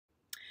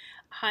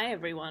Hi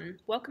everyone,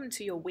 welcome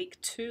to your week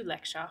 2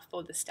 lecture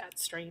for the stats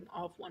stream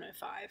of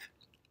 105.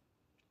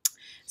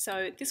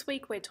 So this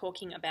week we're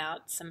talking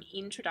about some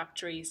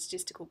introductory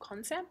statistical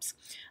concepts.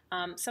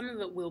 Some of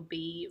it will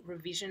be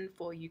revision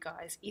for you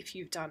guys if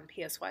you've done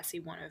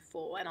PSYC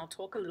 104, and I'll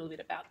talk a little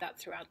bit about that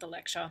throughout the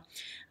lecture,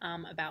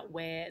 about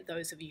where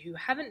those of you who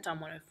haven't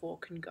done 104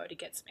 can go to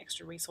get some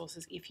extra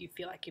resources if you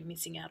feel like you're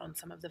missing out on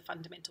some of the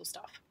fundamental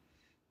stuff.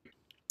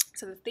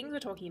 So the things we're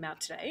talking about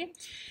today,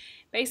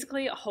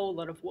 basically a whole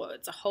lot of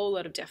words, a whole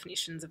lot of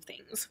definitions of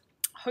things.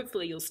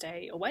 Hopefully you'll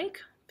stay awake,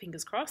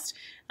 fingers crossed.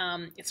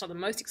 It's not the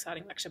most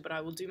exciting lecture, but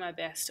I will do my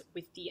best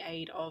with the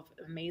aid of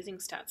amazing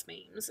stats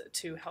memes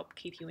to help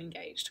keep you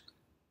engaged.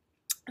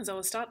 So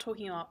I'll start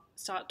talking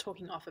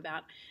off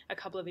about a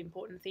couple of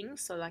important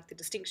things, so like the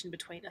distinction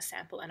between a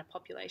sample and a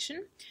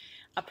population,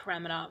 a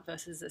parameter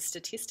versus a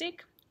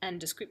statistic, and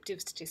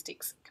descriptive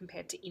statistics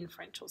compared to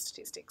inferential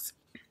statistics.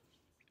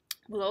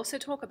 We'll also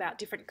talk about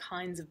different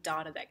kinds of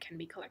data that can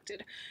be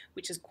collected,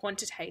 which is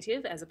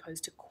quantitative as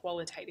opposed to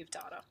qualitative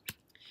data.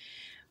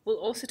 We'll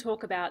also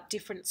talk about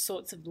different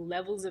sorts of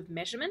levels of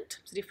measurement,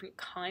 so different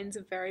kinds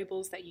of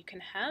variables that you can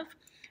have,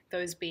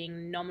 those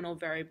being nominal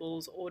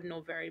variables,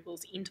 ordinal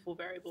variables, interval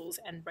variables,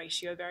 and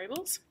ratio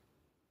variables.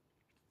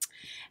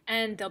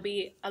 And there'll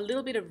be a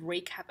little bit of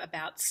recap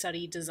about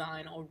study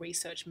design or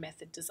research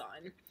method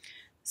design.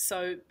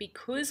 So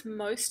because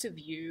most of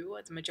you,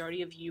 the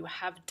majority of you,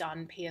 have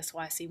done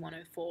PSYC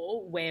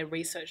 104, where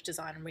research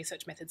design and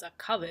research methods are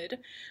covered,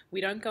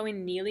 we don't go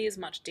in nearly as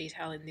much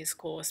detail in this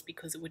course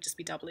because it would just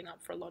be doubling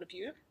up for a lot of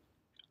you.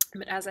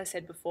 But as I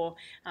said before,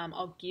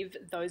 I'll give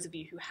those of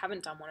you who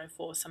haven't done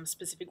 104 some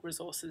specific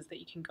resources that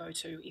you can go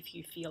to if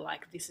you feel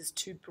like this is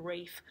too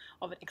brief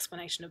of an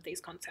explanation of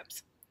these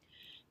concepts.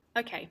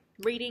 Okay,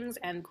 readings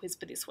and quiz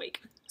for this week.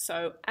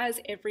 So as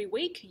every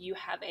week, you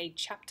have a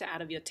chapter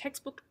out of your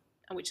textbook,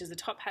 which is the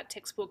Top Hat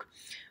textbook,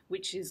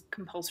 which is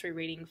compulsory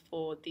reading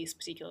for these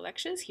particular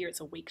lectures. Here it's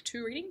a week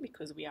 2 reading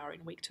because we are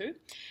in week 2.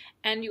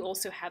 And you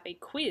also have a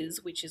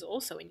quiz, which is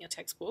also in your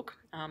textbook,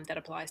 that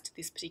applies to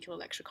this particular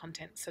lecture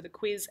content. So the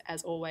quiz,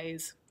 as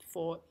always,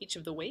 for each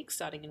of the weeks,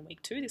 starting in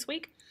week 2 this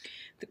week.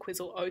 The quiz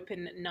will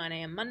open 9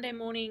 a.m. Monday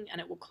morning and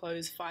it will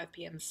close 5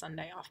 p.m.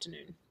 Sunday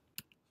afternoon.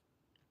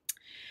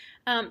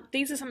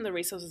 These are some of the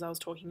resources I was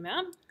talking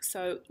about.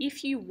 So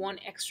if you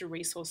want extra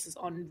resources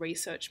on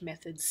research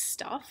methods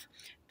stuff,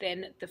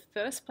 then the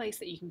first place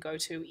that you can go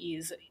to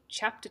is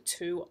chapter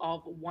 2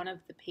 of one of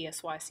the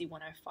PSYC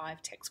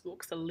 105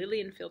 textbooks, the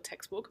Lillienfield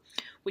textbook,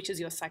 which is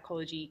your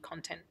psychology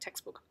content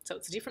textbook. So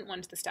it's a different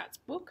one to the stats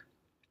book.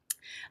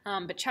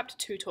 But chapter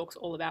 2 talks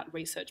all about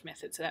research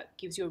methods, so that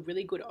gives you a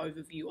really good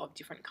overview of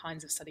different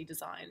kinds of study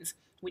designs,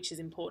 which is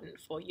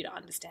important for you to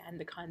understand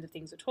the kinds of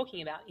things we're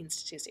talking about in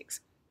statistics.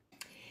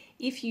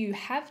 If you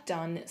have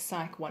done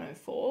Psych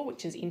 104,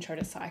 which is Intro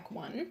to Psych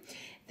 1,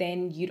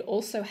 then you'd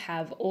also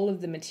have all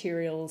of the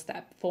materials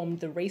that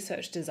formed the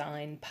research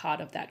design part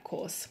of that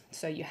course.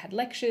 So you had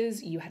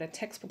lectures, you had a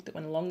textbook that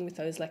went along with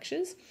those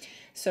lectures.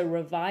 So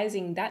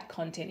revising that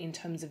content in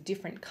terms of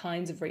different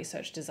kinds of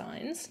research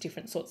designs,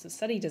 different sorts of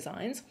study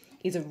designs,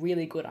 is a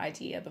really good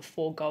idea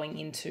before going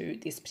into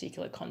this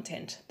particular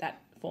content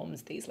that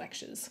forms these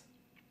lectures.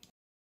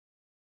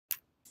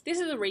 This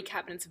is a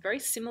recap, and it's a very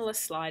similar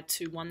slide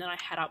to one that I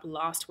had up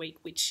last week,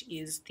 which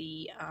is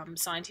the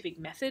scientific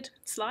method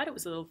slide. It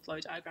was a little flow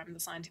diagram of the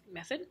scientific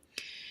method.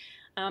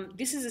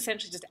 This is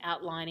essentially just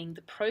outlining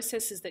the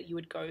processes that you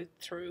would go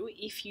through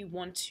if you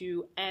want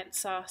to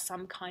answer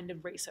some kind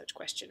of research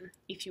question.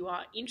 If you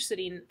are interested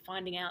in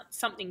finding out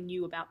something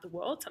new about the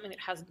world, something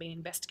that hasn't been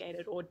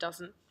investigated or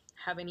doesn't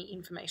have any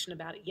information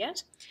about it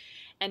yet,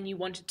 and you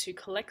wanted to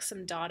collect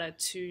some data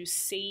to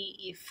see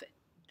if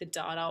the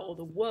data or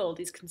the world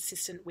is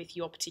consistent with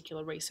your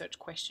particular research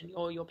question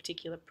or your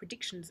particular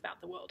predictions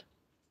about the world.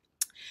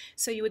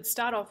 So you would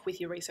start off with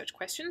your research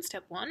question,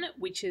 step 1,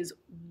 which is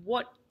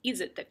what is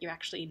it that you're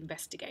actually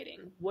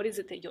investigating? What is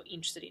it that you're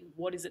interested in?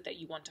 What is it that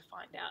you want to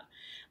find out?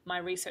 My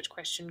research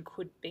question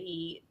could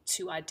be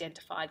to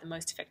identify the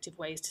most effective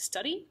ways to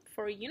study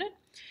for a unit.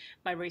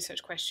 My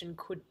research question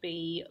could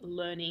be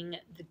learning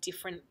the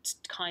different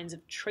kinds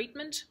of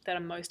treatment that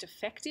are most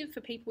effective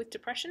for people with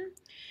depression.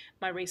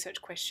 My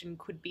research question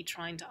could be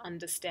trying to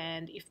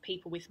understand if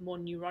people with more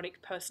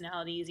neurotic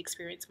personalities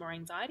experience more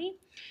anxiety.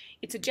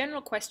 It's a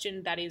general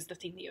question that is the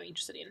thing that you're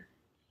interested in.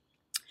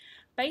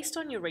 Based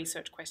on your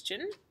research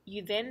question,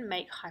 you then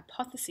make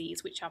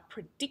hypotheses, which are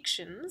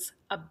predictions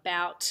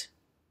about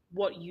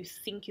what you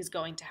think is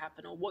going to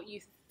happen or what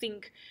you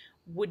think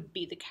would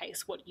be the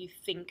case, what you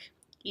think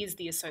is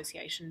the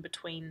association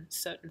between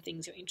certain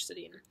things you're interested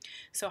in.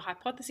 So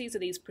hypotheses are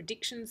these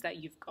predictions that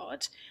you've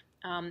got,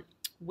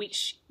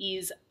 which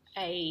is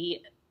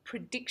a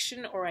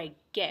prediction or a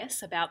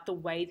guess about the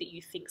way that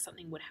you think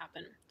something would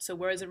happen. So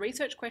whereas a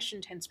research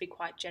question tends to be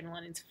quite general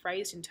and it's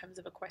phrased in terms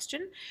of a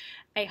question,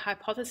 a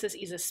hypothesis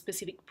is a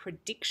specific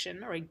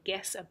prediction or a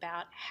guess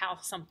about how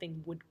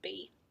something would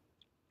be.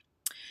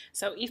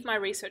 So if my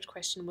research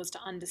question was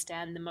to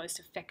understand the most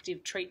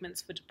effective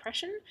treatments for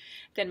depression,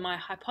 then my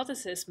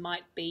hypothesis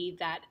might be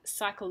that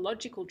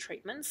psychological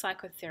treatment,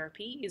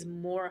 psychotherapy, is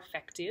more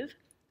effective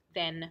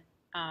than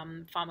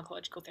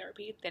pharmacological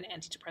therapy, than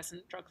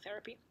antidepressant drug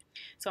therapy.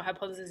 So a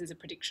hypothesis is a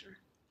prediction.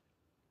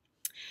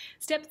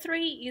 Step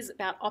 3 is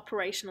about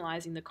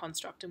operationalizing the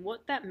construct, and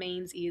what that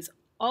means is,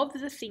 of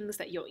the things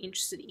that you're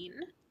interested in,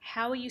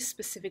 how are you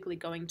specifically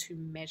going to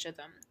measure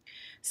them?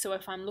 So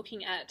if I'm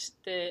looking at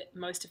the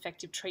most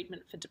effective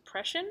treatment for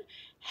depression,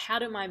 how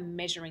am I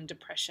measuring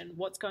depression?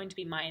 What's going to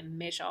be my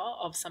measure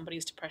of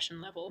somebody's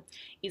depression level?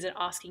 Is it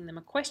asking them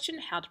a question,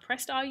 how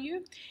depressed are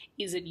you?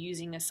 Is it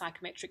using a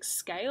psychometric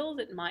scale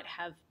that might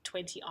have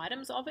 20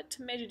 items of it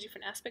to measure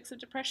different aspects of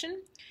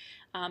depression?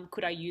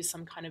 Could I use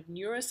some kind of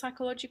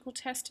neuropsychological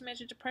test to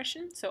measure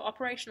depression? So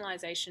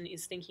operationalization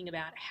is thinking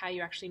about how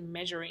you're actually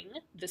measuring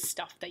the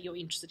stuff that you're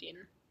interested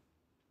in.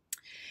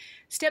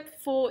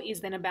 Step 4 is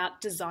then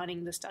about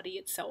designing the study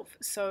itself.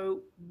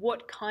 So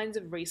what kinds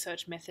of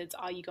research methods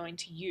are you going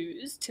to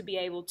use to be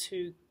able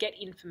to get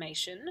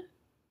information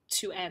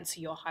to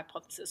answer your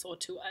hypothesis or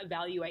to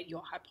evaluate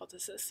your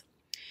hypothesis?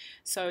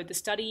 So the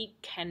study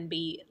can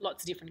be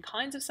lots of different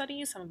kinds of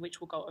studies, some of which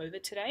we'll go over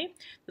today.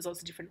 There's lots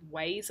of different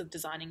ways of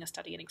designing a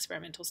study, an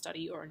experimental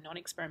study or a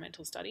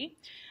non-experimental study.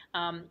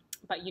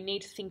 But you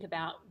need to think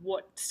about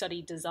what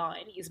study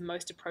design is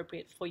most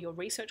appropriate for your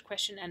research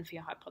question and for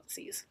your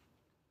hypotheses.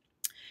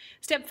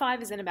 Step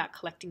 5 is then about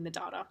collecting the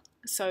data.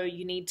 So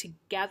you need to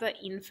gather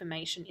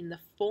information in the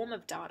form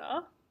of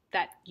data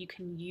that you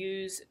can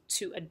use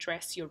to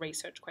address your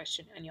research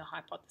question and your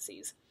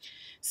hypotheses.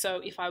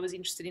 So if I was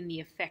interested in the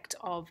effect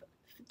of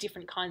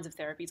different kinds of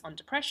therapies on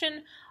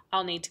depression,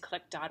 I'll need to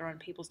collect data on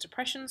people's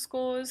depression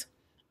scores.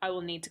 I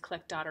will need to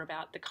collect data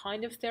about the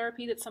kind of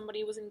therapy that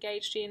somebody was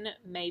engaged in,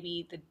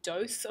 maybe the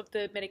dose of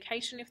the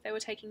medication if they were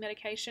taking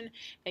medication,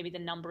 maybe the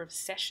number of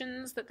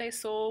sessions that they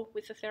saw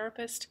with the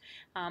therapist,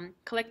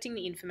 collecting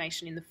the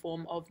information in the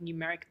form of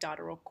numeric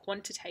data or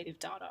quantitative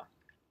data.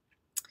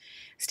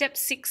 Step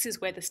 6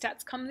 is where the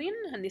stats comes in,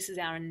 and this is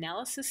our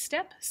analysis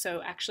step,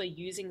 so actually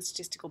using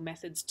statistical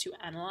methods to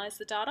analyse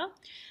the data.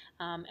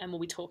 And we'll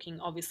be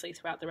talking obviously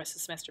throughout the rest of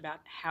the semester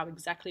about how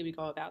exactly we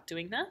go about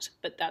doing that,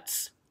 but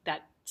that's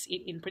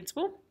it in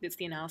principle. It's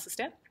the analysis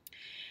step.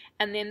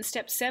 And then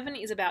step 7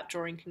 is about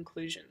drawing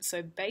conclusions.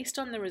 So based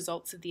on the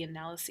results of the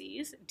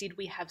analyses, did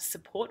we have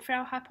support for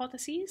our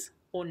hypotheses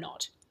or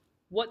not?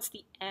 What's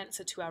the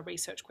answer to our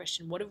research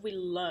question? What have we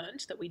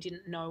learned that we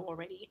didn't know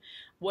already?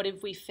 What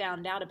have we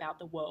found out about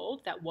the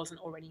world that wasn't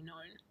already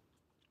known?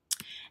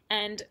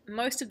 And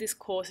most of this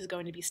course is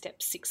going to be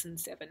step 6 and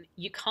 7.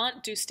 You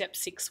can't do step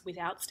 6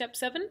 without step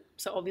 7.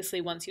 So obviously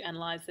once you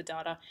analyse the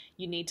data,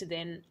 you need to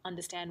then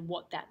understand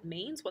what that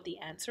means, what the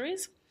answer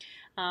is.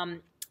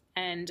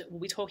 And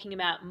we'll be talking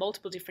about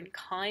multiple different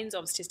kinds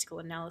of statistical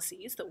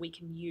analyses that we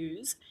can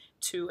use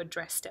to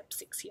address step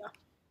 6 here.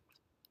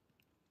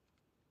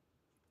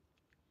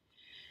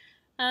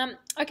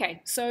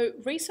 Okay, so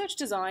research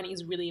design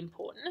is really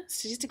important.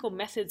 Statistical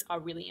methods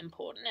are really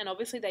important, and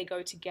obviously they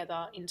go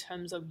together in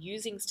terms of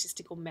using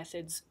statistical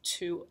methods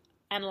to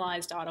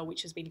analyse data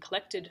which has been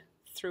collected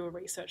through a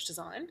research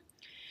design.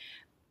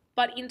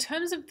 But in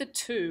terms of the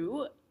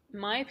two,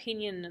 my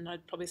opinion, and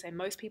I'd probably say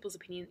most people's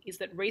opinion, is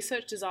that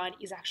research design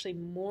is actually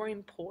more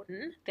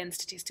important than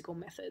statistical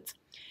methods.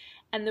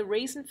 And the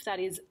reason for that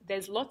is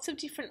there's lots of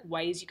different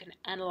ways you can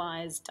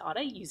analyse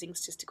data using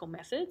statistical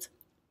methods,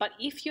 but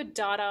if your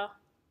data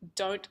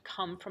don't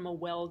come from a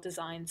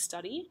well-designed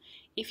study,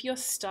 if your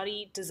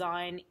study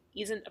design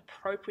isn't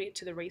appropriate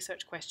to the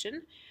research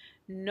question,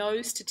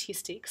 no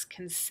statistics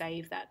can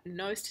save that.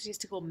 No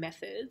statistical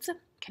methods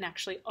can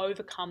actually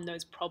overcome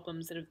those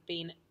problems that have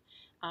been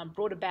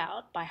brought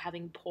about by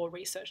having poor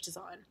research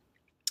design.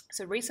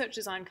 So research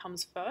design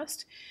comes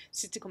first,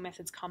 statistical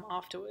methods come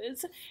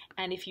afterwards,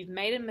 and if you've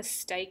made a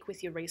mistake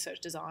with your research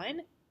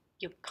design,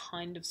 you're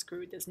kind of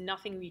screwed. There's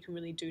nothing you can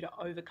really do to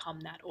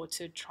overcome that or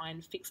to try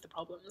and fix the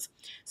problems.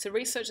 So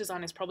research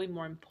design is probably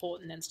more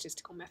important than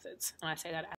statistical methods, and I say that